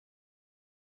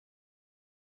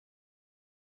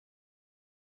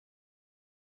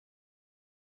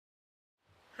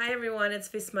Hi everyone, it's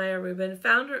Vismaya Rubin,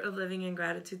 founder of Living in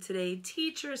Gratitude Today,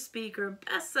 teacher, speaker,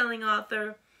 best-selling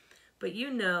author. But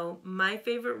you know, my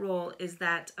favorite role is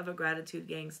that of a gratitude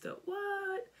gangster.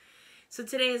 What? So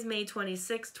today is May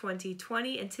 26,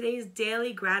 2020, and today's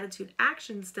daily gratitude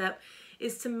action step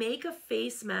is to make a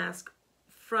face mask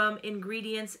from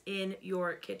ingredients in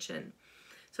your kitchen.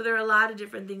 So there are a lot of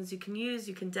different things you can use.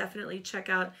 You can definitely check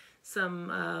out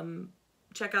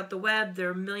check out the web. There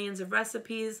are millions of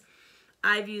recipes.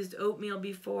 I've used oatmeal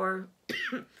before,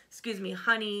 excuse me,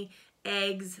 honey,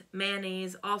 eggs,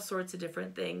 mayonnaise, all sorts of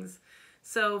different things.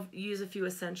 So use a few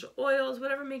essential oils,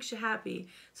 whatever makes you happy.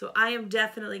 So I am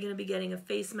definitely going to be getting a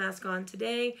face mask on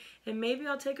today, and maybe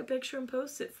I'll take a picture and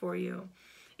post it for you.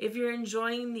 If you're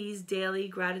enjoying these daily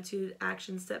gratitude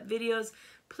action step videos,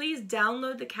 please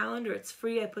download the calendar. It's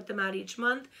free. I put them out each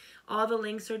month. All the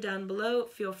links are down below.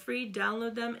 Feel free,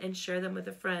 download them and share them with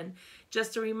a friend.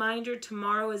 Just a reminder,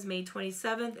 tomorrow is May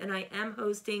 27th, and I am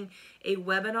hosting a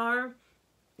webinar,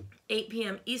 8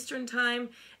 p.m. Eastern Time,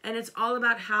 and it's all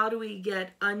about how do we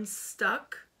get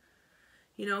unstuck,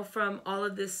 from all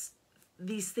of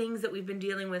these things that we've been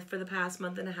dealing with for the past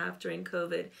month and a half during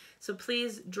COVID. So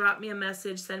please drop me a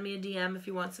message, send me a DM if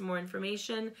you want some more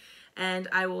information, and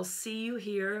I will see you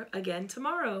here again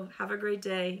tomorrow. Have a great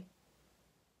day.